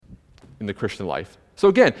in the Christian life. So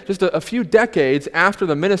again, just a few decades after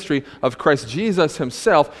the ministry of Christ Jesus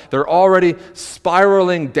himself, they're already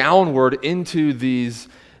spiraling downward into these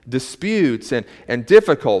disputes and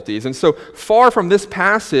difficulties. And so far from this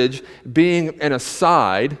passage being an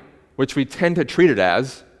aside, which we tend to treat it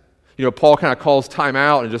as, Paul kind of calls time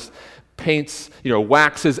out and just paints,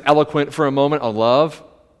 waxes eloquent for a moment on love.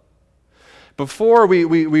 Before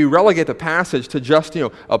we relegate the passage to just,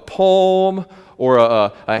 a poem or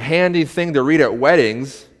a handy thing to read at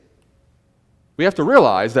weddings, we have to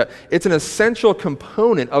realize that it's an essential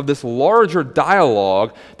component of this larger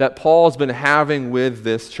dialogue that Paul's been having with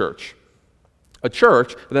this church. A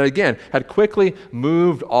church that, again, had quickly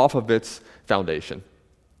moved off of its foundation.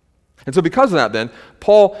 And so because of that, then,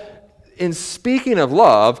 Paul, in speaking of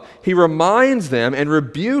love, he reminds them and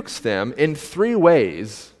rebukes them in three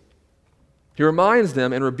ways. He reminds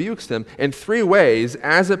them and rebukes them in three ways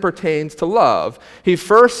as it pertains to love. He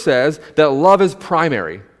first says that love is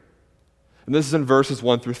primary. And this is in verses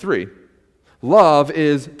 1 through 3. Love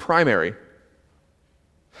is primary.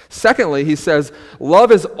 Secondly, he says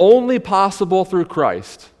love is only possible through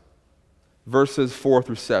Christ. Verses 4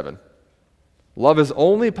 through 7. Love is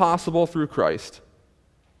only possible through Christ.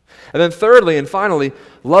 And then thirdly and finally,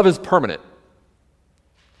 love is permanent.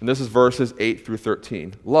 And this is verses 8 through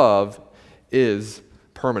 13. Love is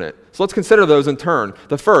permanent. So let's consider those in turn.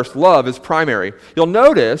 The first, love is primary. You'll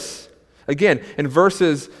notice, again, in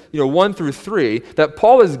verses 1 through 3, that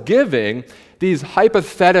Paul is giving these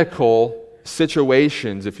hypothetical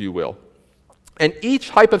situations, if you will. And each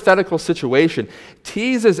hypothetical situation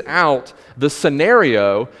teases out the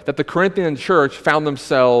scenario that the Corinthian church found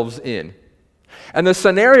themselves in. And the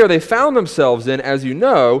scenario they found themselves in, as you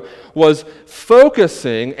know, was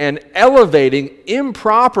focusing and elevating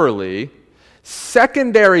improperly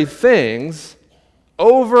secondary things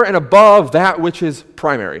over and above that which is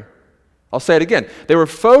primary. I'll say it again. They were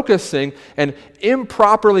focusing and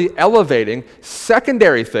improperly elevating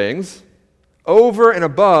secondary things over and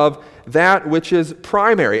above that which is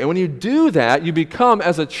primary. And when you do that, you become,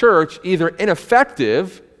 as a church, either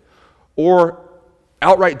ineffective or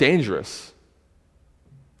outright dangerous,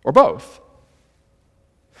 or both.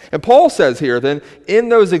 And Paul says here, then, in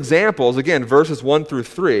those examples, again, verses 1 through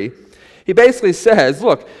 3, he basically says,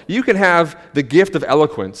 look, you can have the gift of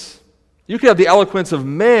eloquence. You can have the eloquence of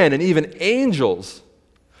men and even angels.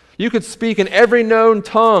 You could speak in every known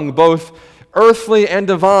tongue, both earthly and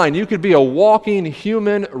divine. You could be a walking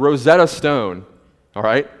human Rosetta Stone. All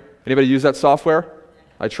right? Anybody use that software?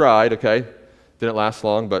 I tried, okay? Didn't last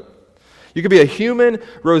long, but you could be a human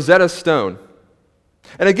Rosetta Stone.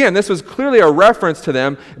 And again, this was clearly a reference to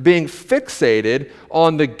them being fixated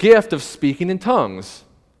on the gift of speaking in tongues,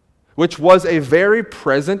 which was a very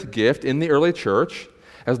present gift in the early church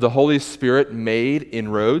as the Holy Spirit made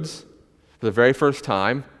inroads for the very first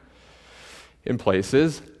time in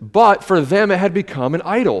places. But for them, it had become an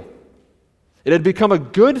idol. It had become a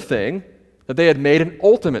good thing that they had made an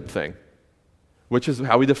ultimate thing, which is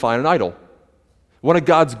how we define an idol. One of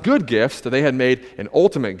God's good gifts that they had made an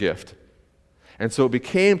ultimate gift. And so it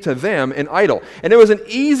became to them an idol. And it was an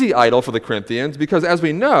easy idol for the Corinthians because, as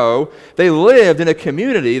we know, they lived in a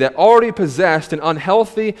community that already possessed an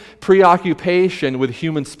unhealthy preoccupation with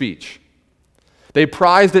human speech. They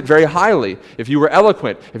prized it very highly. If you were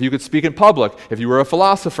eloquent, if you could speak in public, if you were a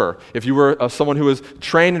philosopher, if you were someone who was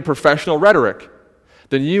trained in professional rhetoric,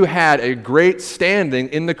 then you had a great standing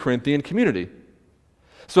in the Corinthian community.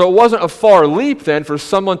 So it wasn't a far leap then for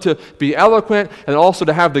someone to be eloquent and also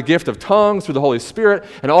to have the gift of tongues through the Holy Spirit,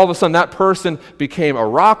 and all of a sudden that person became a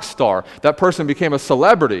rock star. That person became a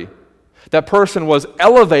celebrity. That person was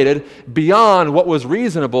elevated beyond what was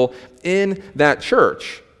reasonable in that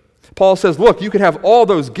church. Paul says, look, you can have all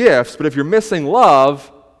those gifts, but if you're missing love,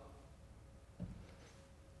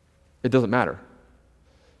 it doesn't matter.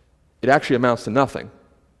 It actually amounts to nothing.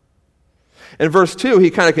 In verse 2, he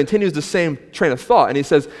kind of continues the same train of thought, and he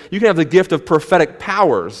says, you can have the gift of prophetic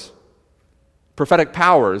powers. Prophetic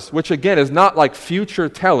powers, which again is not like future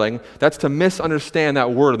telling. That's to misunderstand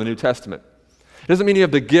that word in the New Testament. It doesn't mean you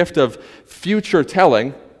have the gift of future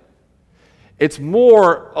telling. It's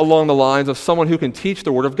more along the lines of someone who can teach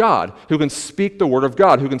the Word of God, who can speak the Word of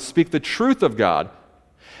God, who can speak the truth of God.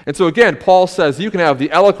 And so again, Paul says you can have the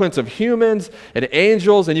eloquence of humans and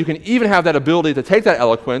angels, and you can even have that ability to take that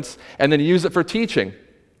eloquence and then use it for teaching.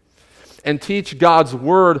 And teach God's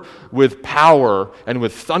Word with power and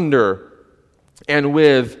with thunder and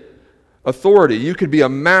with authority. You could be a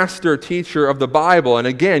master teacher of the Bible, and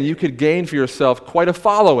again, you could gain for yourself quite a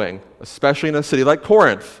following, especially in a city like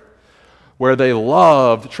Corinth, where they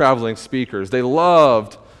loved traveling speakers. They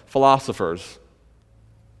loved philosophers.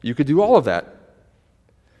 You could do all of that.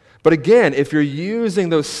 But again, if you're using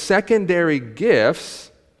those secondary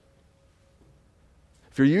gifts,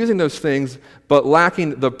 if you're using those things but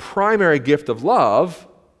lacking the primary gift of love,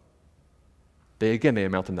 they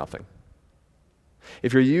amount to nothing.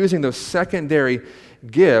 If you're using those secondary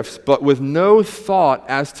gifts but with no thought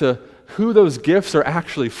as to who those gifts are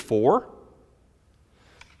actually for,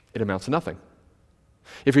 it amounts to nothing.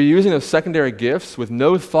 If you're using those secondary gifts with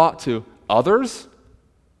no thought to others,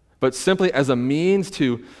 but simply as a means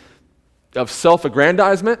of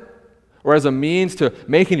self-aggrandizement or as a means to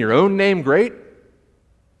making your own name great,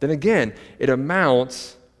 then again, it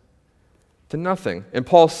amounts to nothing. And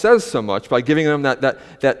Paul says so much by giving them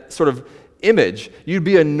that sort of image. You'd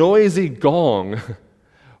be a noisy gong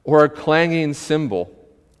or a clanging cymbal.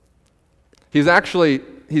 He's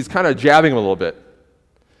kind of jabbing him a little bit.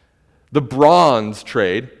 The bronze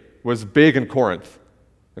trade was big in Corinth,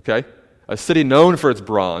 okay? A city known for its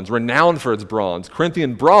bronze, renowned for its bronze.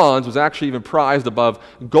 Corinthian bronze was actually even prized above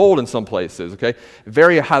gold in some places, okay?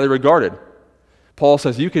 Very highly regarded. Paul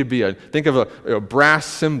says you could think of a brass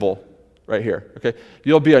cymbal right here, okay?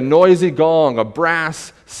 You'll be a noisy gong, a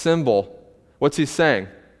brass cymbal. What's he saying?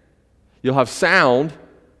 You'll have sound,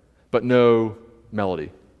 but no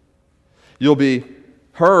melody. You'll be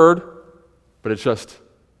heard, but it's just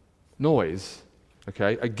noise,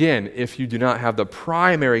 okay? Again, if you do not have the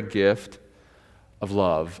primary gift of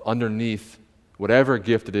love underneath whatever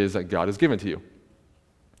gift it is that God has given to you.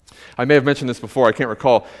 I may have mentioned this before, I can't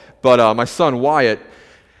recall, but my son Wyatt,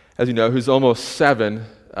 as you know, who's almost 7,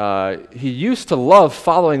 he used to love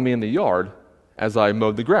following me in the yard as I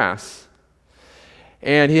mowed the grass.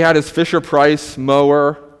 And he had his Fisher-Price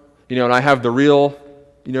mower, and I have the real,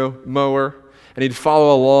 mower. And he'd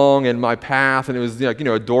follow along in my path, and it was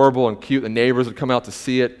adorable and cute. The neighbors would come out to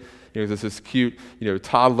see it. There's this cute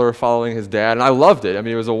toddler following his dad, and I loved it. I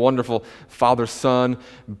mean, it was a wonderful father-son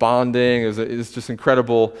bonding. It was just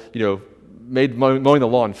incredible. Made mowing the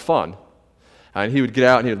lawn fun, and he would get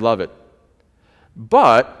out and he would love it.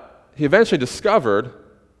 But he eventually discovered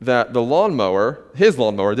that his lawnmower,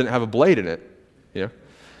 didn't have a blade in it.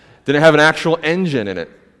 Didn't have an actual engine in it.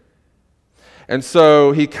 And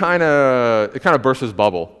so it kind of burst his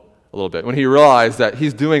bubble a little bit when he realized that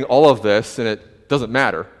he's doing all of this and it doesn't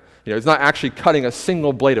matter. It's not actually cutting a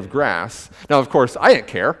single blade of grass. Now, of course, I didn't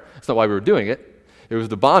care. That's not why we were doing it. It was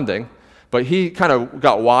the bonding. But he kind of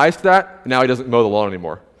got wise to that, and now he doesn't mow the lawn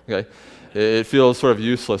anymore. Okay? It feels sort of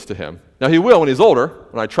useless to him. Now, he will when he's older,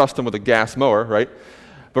 when I trust him with a gas mower, right?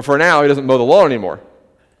 But for now, he doesn't mow the lawn anymore.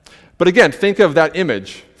 But again, think of that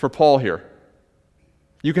image for Paul here.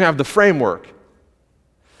 You can have the framework.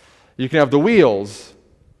 You can have the wheels.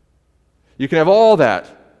 You can have all that.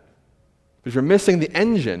 But if you're missing the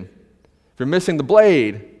engine, if you're missing the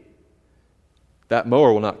blade, that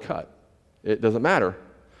mower will not cut. It doesn't matter.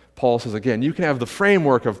 Paul says again, you can have the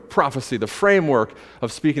framework of prophecy, the framework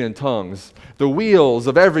of speaking in tongues, the wheels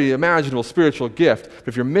of every imaginable spiritual gift. But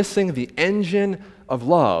if you're missing the engine of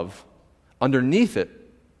love underneath it,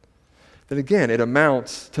 then again, it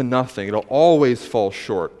amounts to nothing. It'll always fall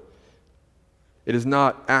short. It is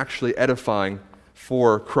not actually edifying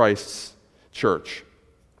for Christ's church.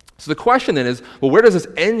 So the question then is, well, where does this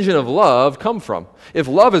engine of love come from? If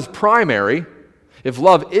love is primary, if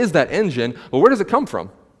love is that engine, well, where does it come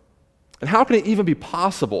from? And how can it even be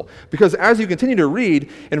possible? Because as you continue to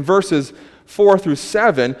read in verses 4 through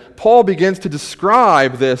 7, Paul begins to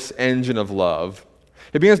describe this engine of love.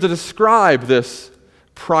 He begins to describe this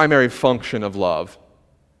primary function of love.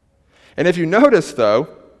 And if you notice, though,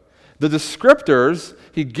 the descriptors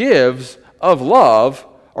he gives of love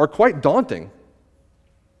are quite daunting.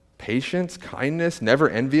 Patience, kindness, never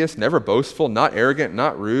envious, never boastful, not arrogant,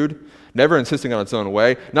 not rude, never insisting on its own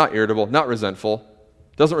way, not irritable, not resentful,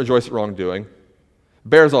 doesn't rejoice at wrongdoing,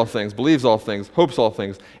 bears all things, believes all things, hopes all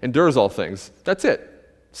things, endures all things. That's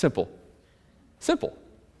it. Simple. Simple.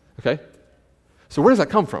 Okay? So where does that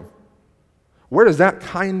come from? Where does that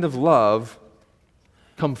kind of love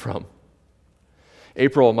come from?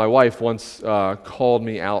 April, my wife, once called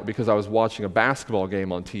me out because I was watching a basketball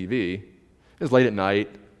game on TV. It was late at night,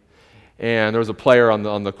 and there was a player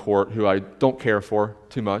on the court who I don't care for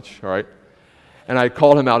too much, all right? And I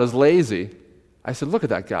called him out as lazy. I said, look at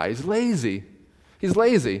that guy. He's lazy. He's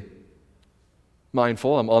lazy.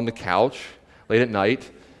 Mindful, I'm on the couch late at night,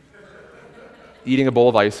 eating a bowl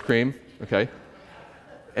of ice cream, okay?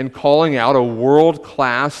 And calling out a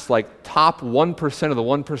world-class, top 1% of the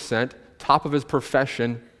 1%, top of his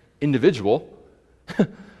profession individual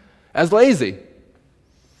as lazy.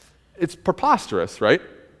 It's preposterous, right?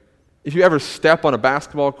 If you ever step on a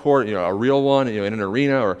basketball court, a real one, in an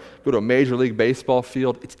arena, or go to a Major League Baseball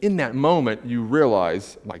field, it's in that moment you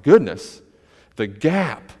realize, my goodness, the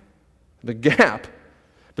gap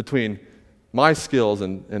between my skills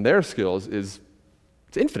and their skills it's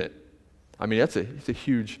infinite. I mean, it's a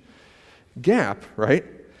huge gap, right?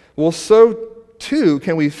 Well, so too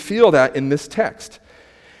can we feel that in this text.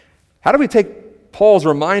 How do we take Paul's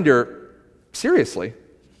reminder seriously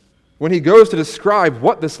when he goes to describe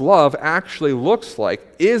what this love actually looks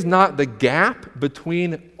like? Is not the gap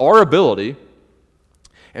between our ability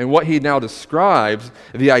and what he now describes,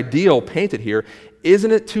 the ideal painted here,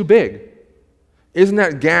 isn't it too big? Isn't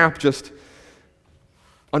that gap just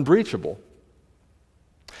unbreachable?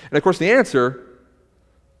 And of course, the answer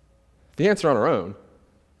on our own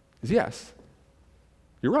is yes.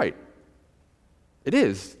 You're right. It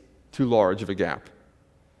is too large of a gap.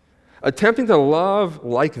 Attempting to love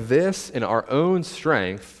like this in our own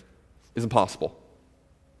strength is impossible.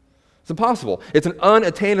 It's impossible. It's an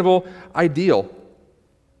unattainable ideal.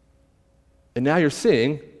 And now you're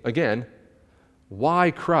seeing, again,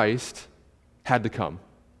 why Christ had to come.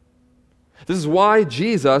 This is why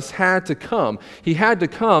Jesus had to come. He had to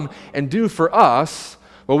come and do for us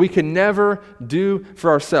what we can never do for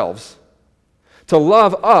ourselves. To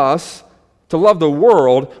love us, to love the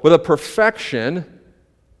world with a perfection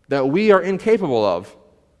that we are incapable of.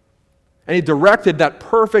 And he directed that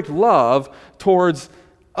perfect love towards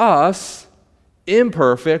us,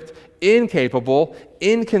 imperfect, incapable,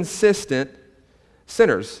 inconsistent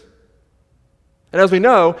sinners. And as we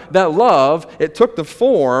know, that love, it took the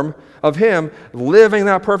form of him living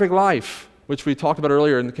that perfect life, which we talked about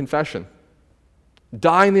earlier in the confession.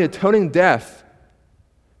 Dying the atoning death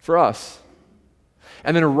for us.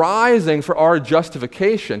 And then rising for our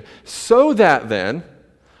justification, so that then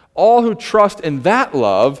all who trust in that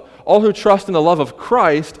love, all who trust in the love of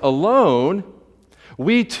Christ alone,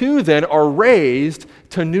 we too then are raised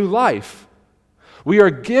to new life. We are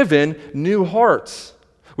given new hearts.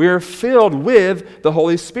 We are filled with the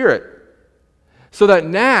Holy Spirit. So that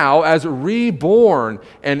now, as reborn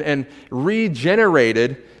and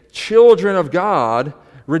regenerated children of God,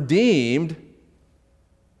 redeemed,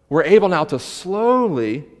 we're able now to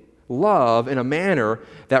slowly love in a manner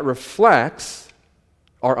that reflects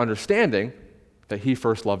our understanding that he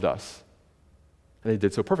first loved us. And he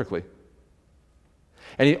did so perfectly.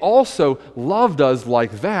 And he also loved us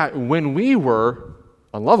like that when we were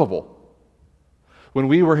unlovable, when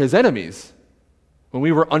we were his enemies, when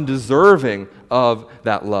we were undeserving of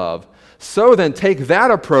that love. So then take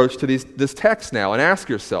that approach to this text now and ask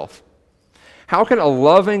yourself, how can a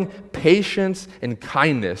loving patience and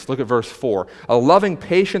kindness, look at verse 4, a loving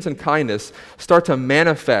patience and kindness start to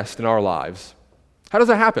manifest in our lives? How does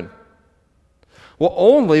that happen? Well,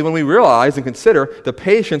 only when we realize and consider the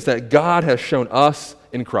patience that God has shown us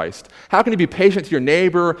in Christ. How can you be patient to your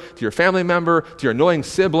neighbor, to your family member, to your annoying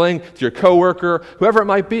sibling, to your coworker, whoever it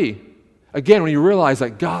might be? Again, when you realize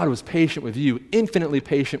that God was patient with you, infinitely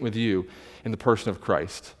patient with you in the person of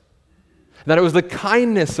Christ. And that it was the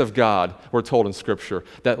kindness of God, we're told in Scripture,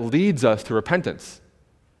 that leads us to repentance,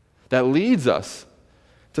 that leads us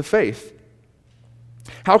to faith.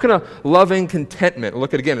 How can a loving contentment,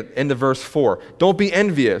 look at again, end of verse 4, don't be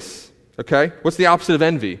envious, okay? What's the opposite of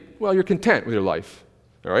envy? Well, you're content with your life,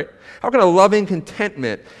 all right? How can a loving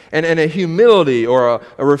contentment and a humility or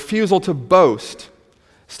a refusal to boast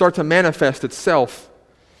start to manifest itself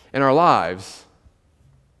in our lives?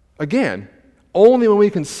 Again, only when we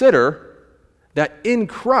consider that in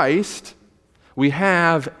Christ we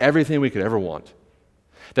have everything we could ever want.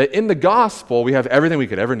 That in the gospel we have everything we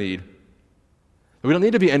could ever need. We don't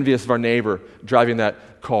need to be envious of our neighbor driving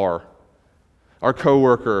that car, our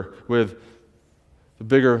coworker with the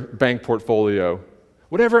bigger bank portfolio,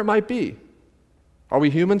 whatever it might be. Are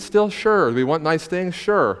we human still? Sure. Do we want nice things?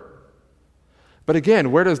 Sure. But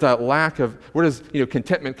again, where does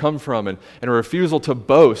contentment come from and a refusal to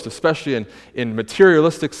boast, especially in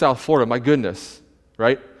materialistic South Florida? My goodness,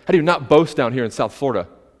 right? How do you not boast down here in South Florida?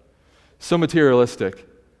 So materialistic.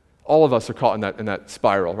 All of us are caught in that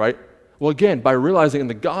spiral, right? Well, again, by realizing in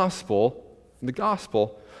the gospel,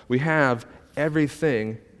 we have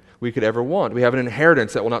everything we could ever want. We have an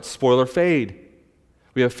inheritance that will not spoil or fade.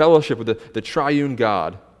 We have fellowship with the triune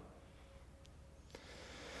God.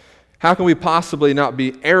 How can we possibly not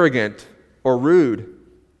be arrogant or rude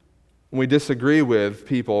when we disagree with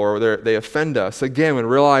people or they offend us? Again, when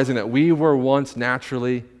realizing that we were once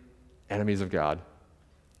naturally enemies of God.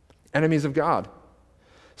 Enemies of God.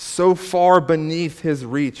 So far beneath his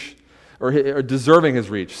reach, or deserving his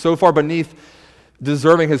reach. So far beneath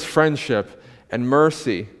deserving his friendship and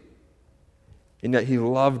mercy. and yet he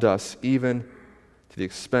loved us even to the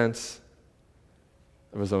expense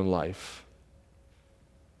of his own life.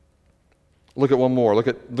 Look at one more. Look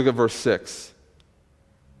at verse 6.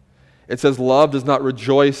 It says, love does not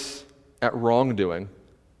rejoice at wrongdoing.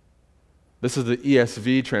 This is the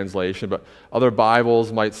ESV translation, but other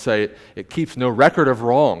Bibles might say it keeps no record of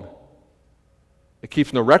wrong. It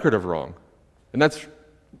keeps no record of wrong. And that's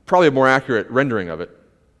probably a more accurate rendering of it.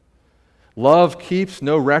 Love keeps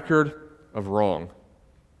no record of wrong.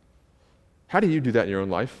 How do you do that in your own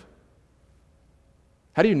life?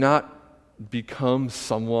 How do you not become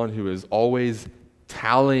someone who is always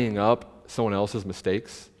tallying up someone else's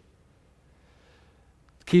mistakes?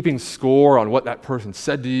 Keeping score on what that person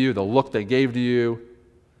said to you, the look they gave to you,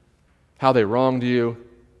 how they wronged you.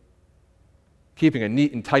 Keeping a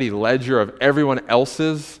neat and tidy ledger of everyone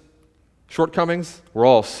else's shortcomings. We're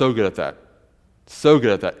all so good at that. So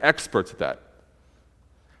good at that. Experts at that.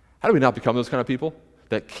 How do we not become those kind of people?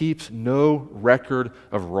 That keeps no record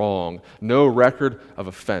of wrong, no record of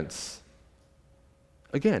offense.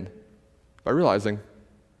 Again, by realizing,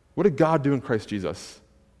 what did God do in Christ Jesus?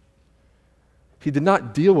 He did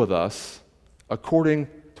not deal with us according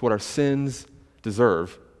to what our sins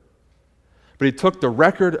deserve, but he took the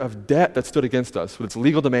record of debt that stood against us with its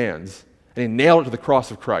legal demands, and he nailed it to the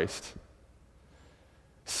cross of Christ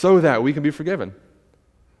so that we can be forgiven,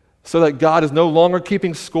 so that God is no longer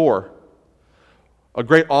keeping score. A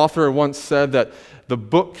great author once said that the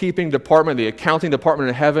bookkeeping department, the accounting department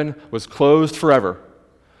in heaven was closed forever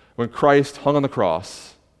when Christ hung on the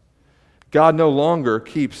cross. God no longer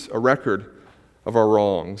keeps a record of our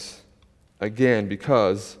wrongs, again,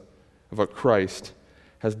 because of what Christ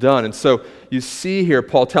has done. And so you see here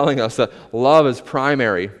Paul telling us that love is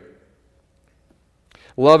primary.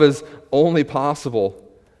 Love is only possible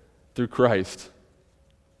through Christ.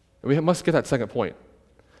 And we must get that second point,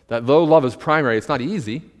 that though love is primary, it's not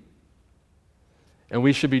easy, and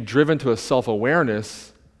we should be driven to a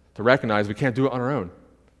self-awareness to recognize we can't do it on our own.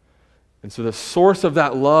 And so the source of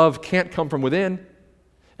that love can't come from within.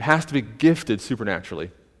 It has to be gifted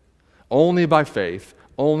supernaturally, only by faith,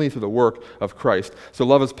 only through the work of Christ. So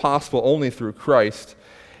love is possible only through Christ.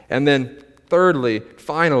 And then thirdly,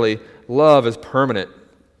 finally, love is permanent.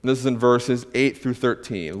 And this is in verses 8 through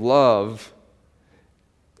 13. Love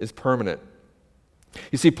is permanent.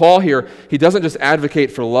 You see, Paul here, he doesn't just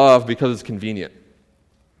advocate for love because it's convenient.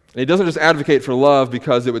 And he doesn't just advocate for love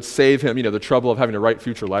because it would save him, the trouble of having to write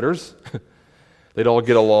future letters. They'd all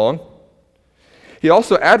get along. He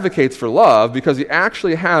also advocates for love because he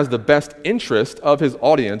actually has the best interest of his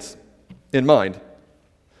audience in mind.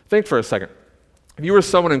 Think for a second. If you were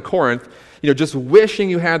someone in Corinth, just wishing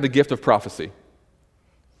you had the gift of prophecy,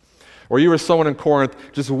 or you were someone in Corinth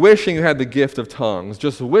just wishing you had the gift of tongues,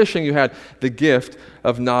 just wishing you had the gift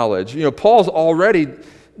of knowledge, Paul's already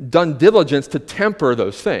done diligence to temper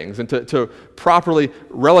those things and to properly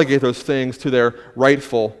relegate those things to their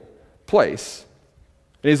rightful place.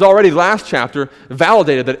 And he's already, last chapter,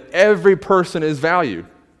 validated that every person is valued.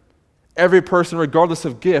 Every person, regardless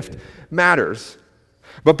of gift, matters.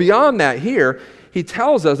 But beyond that, here, he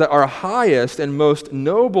tells us that our highest and most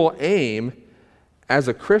noble aim as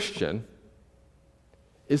a Christian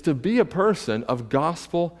is to be a person of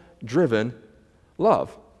gospel-driven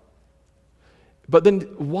love. But then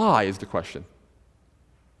why is the question?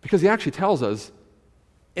 Because he actually tells us,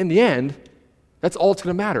 in the end, that's all that's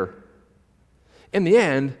going to matter. In the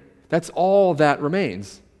end, that's all that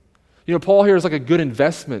remains. Paul here is like a good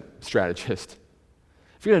investment strategist.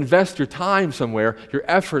 If you're going to invest your time somewhere, your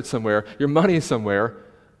effort somewhere, your money somewhere,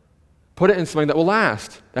 put it in something that will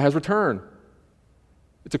last, that has return.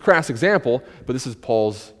 It's a crass example, but this is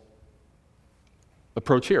Paul's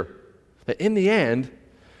approach here. That in the end,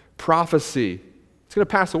 prophecy, it's going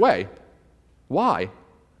to pass away. Why?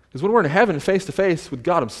 Because when we're in heaven face to face with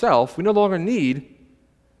God himself, we no longer need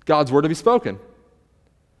God's word to be spoken.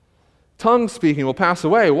 Tongue speaking will pass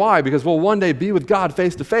away. Why? Because we'll one day be with God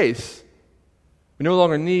face to face. We no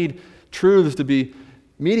longer need truths to be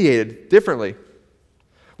mediated differently.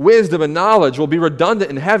 Wisdom and knowledge will be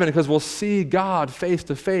redundant in heaven because we'll see God face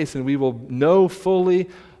to face and we will know fully,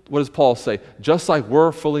 what does Paul say? Just like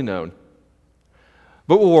we're fully known.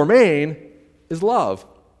 But what will remain is love.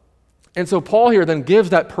 And so Paul here then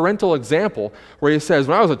gives that parental example where he says,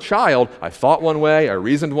 when I was a child, I thought one way, I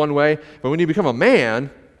reasoned one way, but when you become a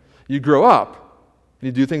man, you grow up and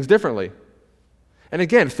you do things differently. And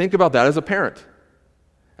again, think about that as a parent.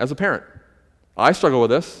 As a parent. I struggle with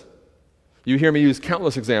this. You hear me use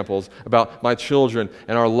countless examples about my children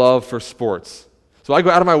and our love for sports. So I go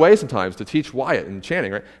out of my way sometimes to teach Wyatt and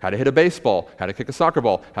Channing, right? How to hit a baseball, how to kick a soccer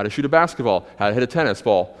ball, how to shoot a basketball, how to hit a tennis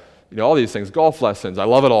ball, all these things, golf lessons, I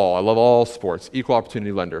love it all. I love all sports, equal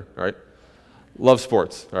opportunity lender, all right? Love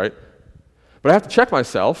sports, all right? But I have to check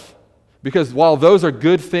myself, because while those are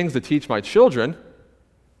good things to teach my children,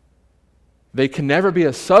 they can never be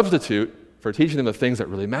a substitute for teaching them the things that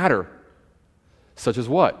really matter, such as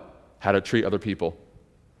what? How to treat other people,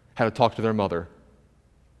 how to talk to their mother,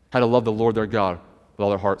 how to love the Lord their God with all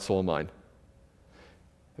their heart, soul, and mind.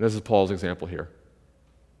 And this is Paul's example here.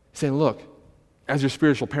 He's saying, look, as your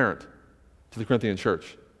spiritual parent to the Corinthian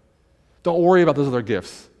church, don't worry about those other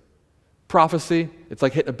gifts. Prophecy, it's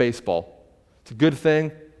like hitting a baseball. It's a good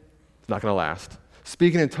thing, it's not going to last.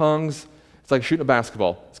 Speaking in tongues, it's like shooting a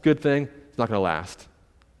basketball. It's a good thing, it's not going to last.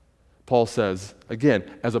 Paul says, again,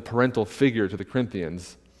 as a parental figure to the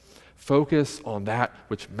Corinthians, focus on that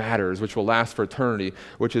which matters, which will last for eternity,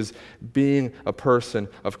 which is being a person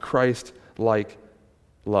of Christ-like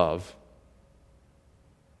love.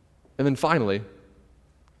 And then finally,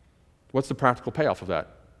 what's the practical payoff of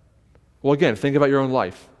that? Well, again, think about your own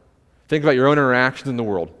life. Think about your own interactions in the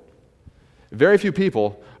world. Very few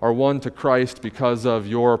people are won to Christ because of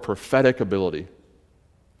your prophetic ability.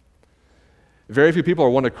 Very few people are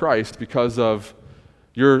won to Christ because of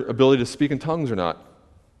your ability to speak in tongues or not.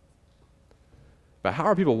 But how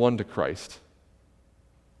are people won to Christ?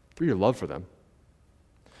 Through your love for them.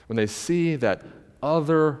 When they see that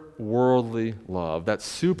otherworldly love, that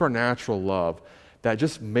supernatural love that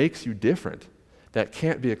just makes you different, that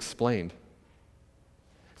can't be explained.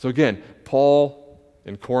 So again, Paul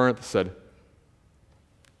in Corinth said,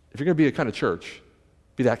 if you're going to be a kind of church,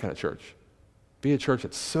 be that kind of church. Be a church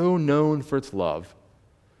that's so known for its love,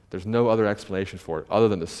 there's no other explanation for it other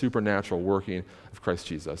than the supernatural working of Christ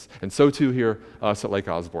Jesus. And so too here us at Lake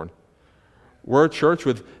Osborne. We're a church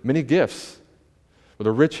with many gifts, with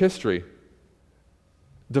a rich history,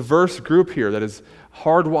 diverse group here that is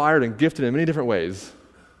hardwired and gifted in many different ways.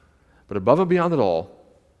 But above and beyond it all,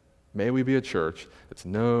 may we be a church that's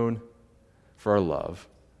known for our love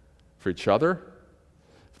for each other,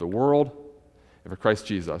 for the world, and for Christ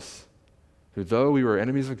Jesus, who, though we were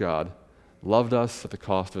enemies of God, loved us at the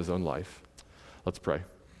cost of his own life. Let's pray.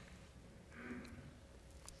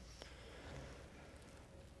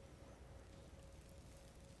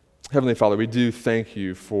 Heavenly Father, we do thank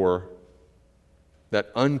you for that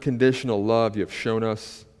unconditional love you have shown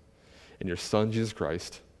us in your Son, Jesus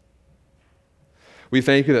Christ. We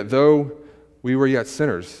thank you that though we were yet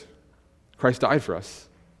sinners, Christ died for us.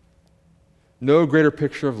 No greater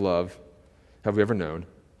picture of love have we ever known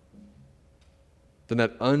than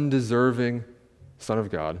that undeserving Son of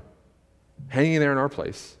God hanging there in our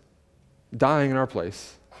place, dying in our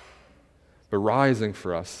place, but rising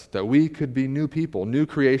for us that we could be new people, new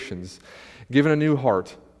creations, given a new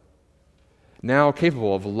heart, now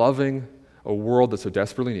capable of loving a world that so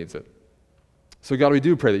desperately needs it. So God, we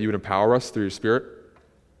do pray that you would empower us through your Spirit,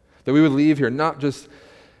 that we would leave here not just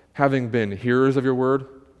having been hearers of your word,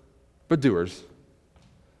 but doers,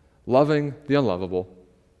 loving the unlovable,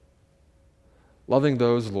 loving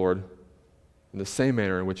those, Lord, in the same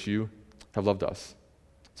manner in which you have loved us.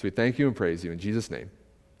 So we thank you and praise you in Jesus' name.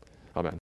 Amen.